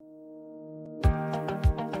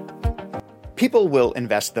People will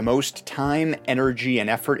invest the most time, energy,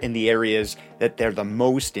 and effort in the areas that they're the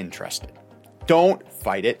most interested. Don't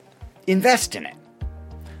fight it, invest in it.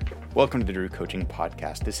 Welcome to the Drew Coaching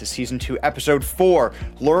Podcast. This is Season 2, Episode 4,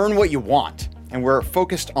 Learn What You Want. And we're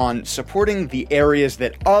focused on supporting the areas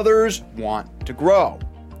that others want to grow.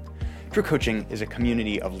 Drew Coaching is a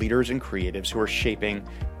community of leaders and creatives who are shaping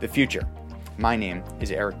the future. My name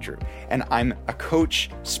is Eric Drew, and I'm a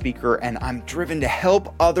coach, speaker, and I'm driven to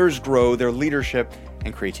help others grow their leadership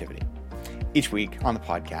and creativity. Each week on the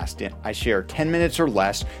podcast, I share 10 minutes or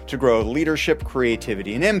less to grow leadership,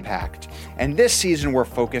 creativity, and impact. And this season, we're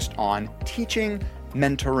focused on teaching,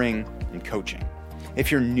 mentoring, and coaching.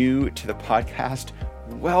 If you're new to the podcast,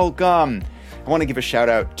 welcome. I want to give a shout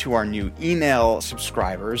out to our new email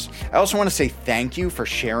subscribers. I also want to say thank you for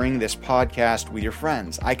sharing this podcast with your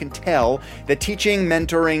friends. I can tell that teaching,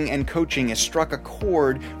 mentoring, and coaching has struck a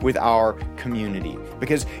chord with our community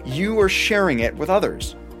because you are sharing it with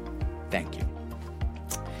others. Thank you.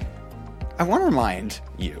 I want to remind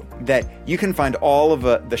you that you can find all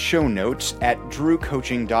of the show notes at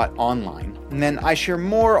drewcoaching.online, and then I share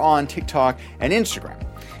more on TikTok and Instagram.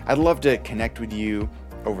 I'd love to connect with you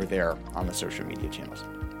over there on the social media channels.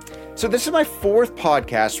 So this is my fourth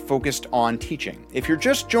podcast focused on teaching. If you're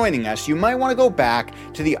just joining us, you might want to go back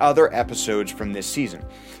to the other episodes from this season.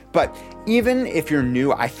 But even if you're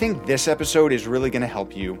new, I think this episode is really going to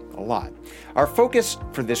help you a lot. Our focus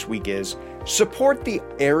for this week is support the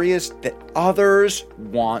areas that others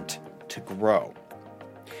want to grow.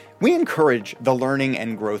 We encourage the learning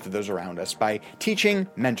and growth of those around us by teaching,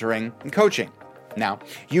 mentoring, and coaching. Now,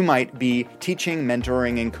 you might be teaching,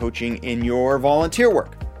 mentoring, and coaching in your volunteer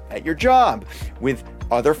work, at your job, with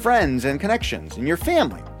other friends and connections, in your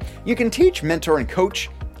family. You can teach, mentor, and coach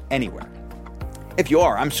anywhere. If you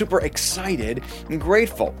are, I'm super excited and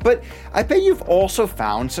grateful, but I bet you've also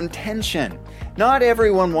found some tension. Not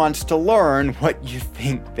everyone wants to learn what you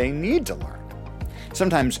think they need to learn.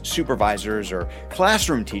 Sometimes supervisors or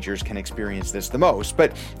classroom teachers can experience this the most,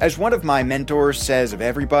 but as one of my mentors says of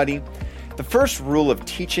everybody, the first rule of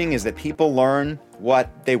teaching is that people learn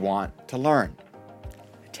what they want to learn.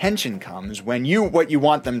 Tension comes when what you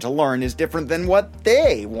want them to learn is different than what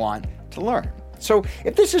they want to learn. So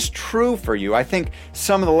if this is true for you, I think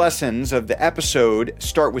some of the lessons of the episode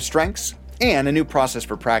Start with Strengths and a new process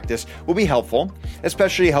for practice will be helpful,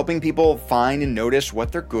 especially helping people find and notice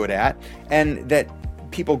what they're good at and that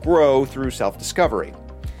people grow through self-discovery.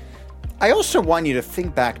 I also want you to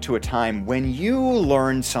think back to a time when you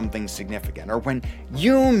learned something significant or when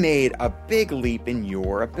you made a big leap in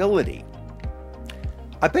your ability.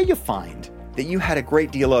 I bet you'll find that you had a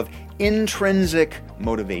great deal of intrinsic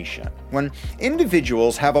motivation. When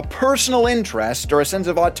individuals have a personal interest or a sense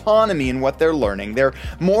of autonomy in what they're learning, they're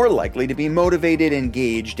more likely to be motivated,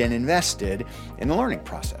 engaged, and invested in the learning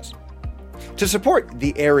process. To support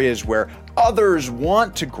the areas where others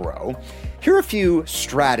want to grow, here are a few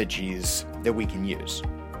strategies that we can use.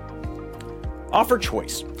 Offer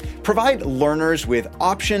choice. Provide learners with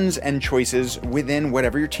options and choices within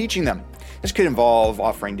whatever you're teaching them. This could involve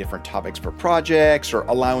offering different topics for projects or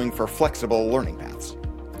allowing for flexible learning paths.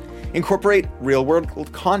 Incorporate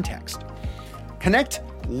real-world context. Connect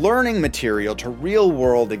learning material to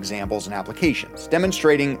real-world examples and applications,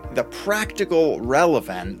 demonstrating the practical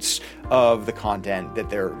relevance of the content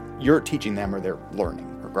that you're teaching them or they're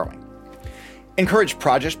learning or growing. Encourage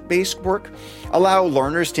project-based work. Allow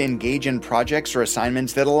learners to engage in projects or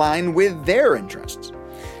assignments that align with their interests.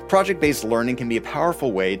 Project-based learning can be a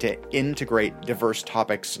powerful way to integrate diverse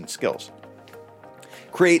topics and skills.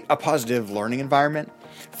 Create a positive learning environment.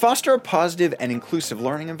 Foster a positive and inclusive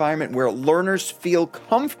learning environment where learners feel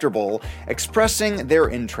comfortable expressing their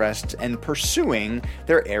interests and pursuing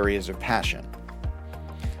their areas of passion.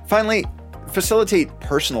 Finally, facilitate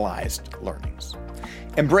personalized learnings.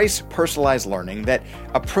 Embrace personalized learning that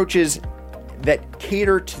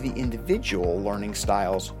cater to the individual learning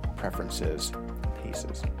styles, preferences, and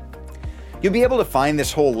paces. You'll be able to find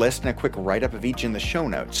this whole list and a quick write-up of each in the show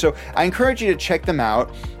notes, so I encourage you to check them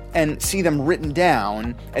out and see them written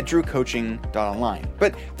down at drewcoaching.online.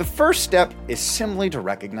 But the first step is simply to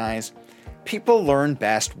recognize people learn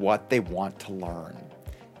best what they want to learn.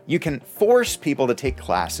 You can force people to take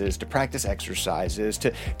classes, to practice exercises,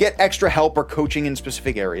 to get extra help or coaching in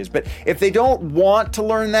specific areas. But if they don't want to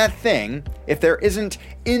learn that thing, if there isn't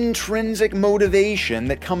intrinsic motivation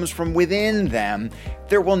that comes from within them,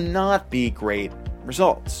 there will not be great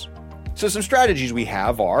results. So some strategies we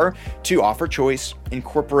have are to offer choice,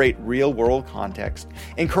 incorporate real-world context,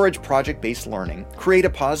 encourage project-based learning, create a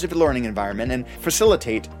positive learning environment, and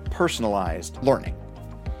facilitate personalized learning.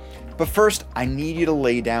 But first, I need you to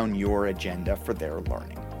lay down your agenda for their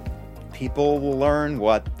learning. People will learn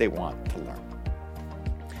what they want to learn.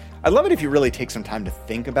 I'd love it if you really take some time to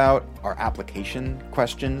think about our application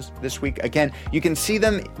questions this week. Again, you can see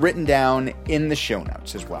them written down in the show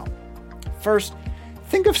notes as well. First,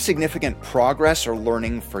 think of significant progress or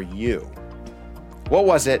learning for you. What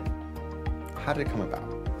was it? How did it come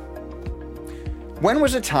about? When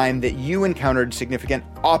was a time that you encountered significant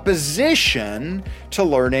opposition to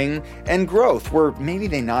learning and growth? Were maybe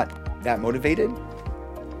they not that motivated?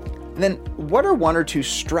 And then what are one or two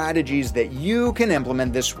strategies that you can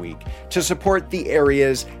implement this week to support the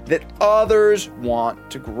areas that others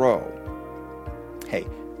want to grow? Hey,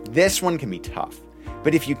 this one can be tough,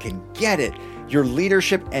 but if you can get it, your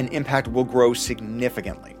leadership and impact will grow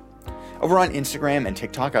significantly. Over on Instagram and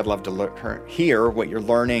TikTok, I'd love to hear what you're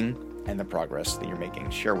learning and the progress that you're making.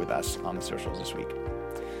 Share with us on the socials this week.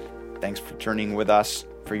 Thanks for journeying with us,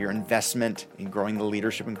 for your investment in growing the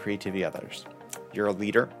leadership and creativity of others. You're a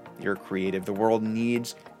leader. You're creative. The world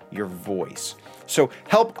needs your voice. So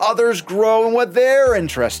help others grow in what they're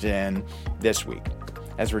interested in this week.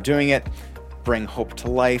 As we're doing it, bring hope to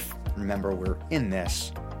life. Remember, we're in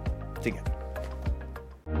this together.